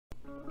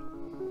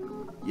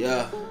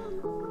Yeah,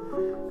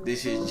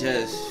 this is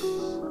just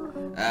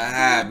a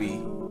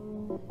hobby.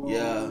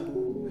 Yeah,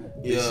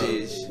 this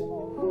is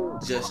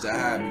just a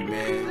hobby,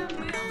 man.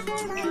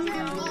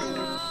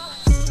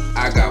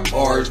 I got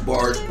bars.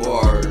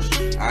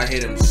 I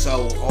hit him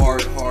so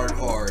hard.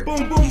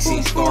 He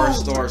seen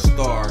stars.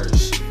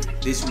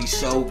 This week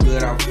so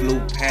good, I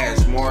flew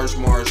past Mars.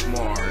 Yeah.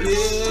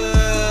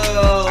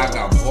 I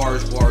got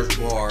bars.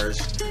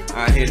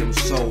 I hit him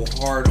so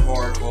hard.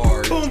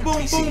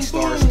 He seen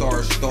stars.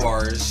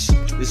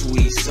 This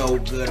week so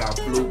good, I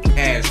flew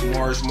past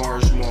Mars.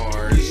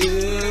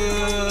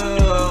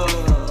 Yeah.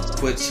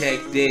 But check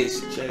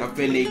this, I'm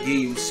finna give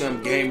you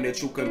some game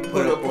that you can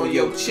put up on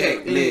your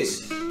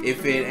checklist.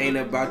 If it ain't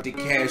about the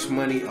cash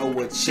money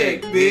or a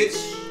check, bitch,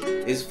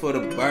 it's for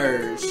the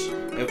birds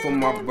and for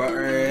my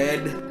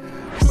bird.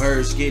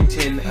 Birds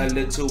getting a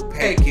little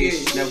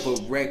peckish, never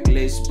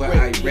reckless, but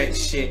I wreck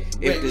shit.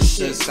 If the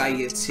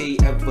society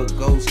ever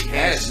goes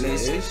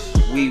cashless,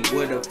 we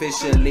would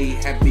officially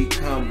have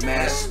become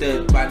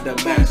mastered by the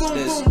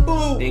masters.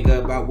 Think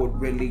about what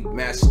really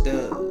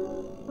masters.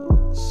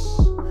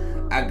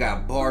 I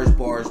got bars.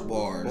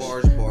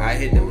 I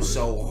hit them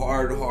so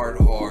hard.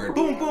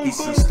 He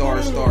see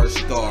stars.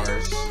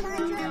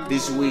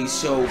 This week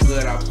so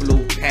good, I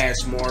flew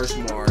past Mars.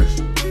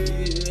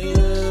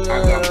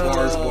 I got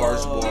bars.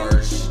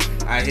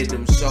 I hit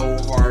them so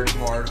hard.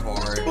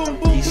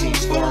 He seen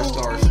stars.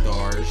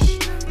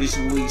 This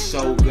week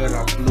so good,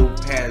 I flew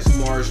past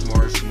Mars.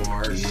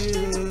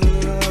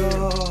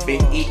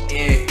 Been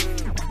eaten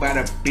by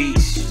the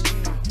beast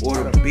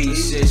or the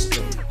beast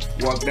system.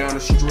 Walk down the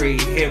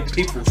street, hear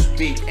people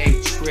speak,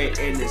 ain't tread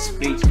in the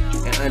speech,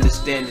 and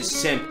understand the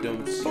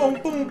symptoms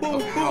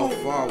of how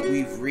far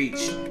we've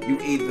reached. You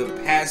either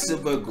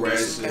passive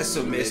aggressive,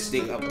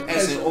 pessimistic, a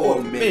peasant, or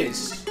a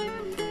menace.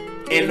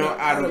 In or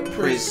out of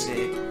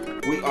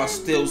prison, we are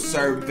still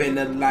serving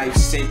a life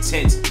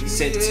sentence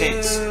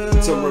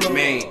to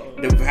remain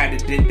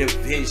divided in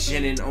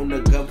division and on the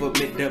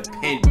government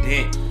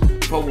dependent.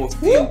 For a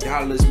few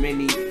dollars,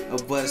 many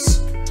of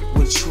us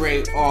would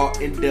trade our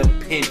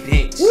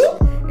independence.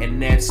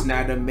 And that's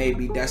not a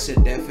maybe, that's a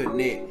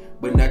definite.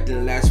 But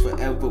nothing lasts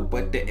forever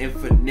but the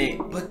infinite.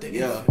 But the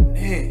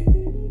infinite.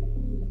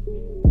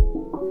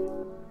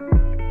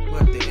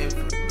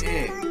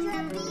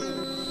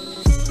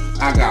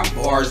 I got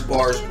bars.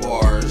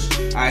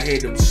 I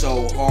hit him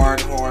so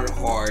hard.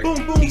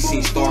 He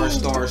seen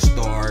stars.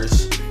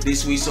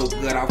 This week so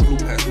good, I flew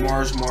past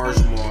Mars.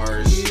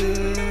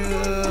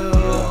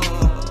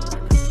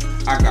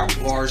 I got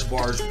bars.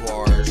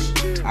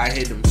 I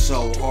hit him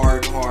so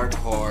hard.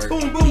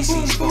 He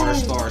seen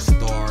stars.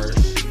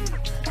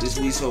 This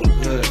week so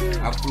good,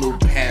 I flew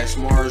past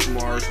Mars.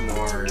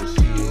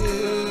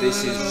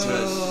 This is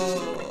just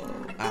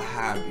a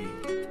hobby.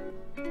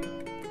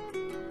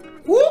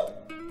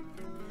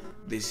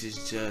 This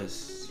is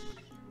just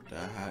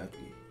a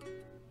hobby.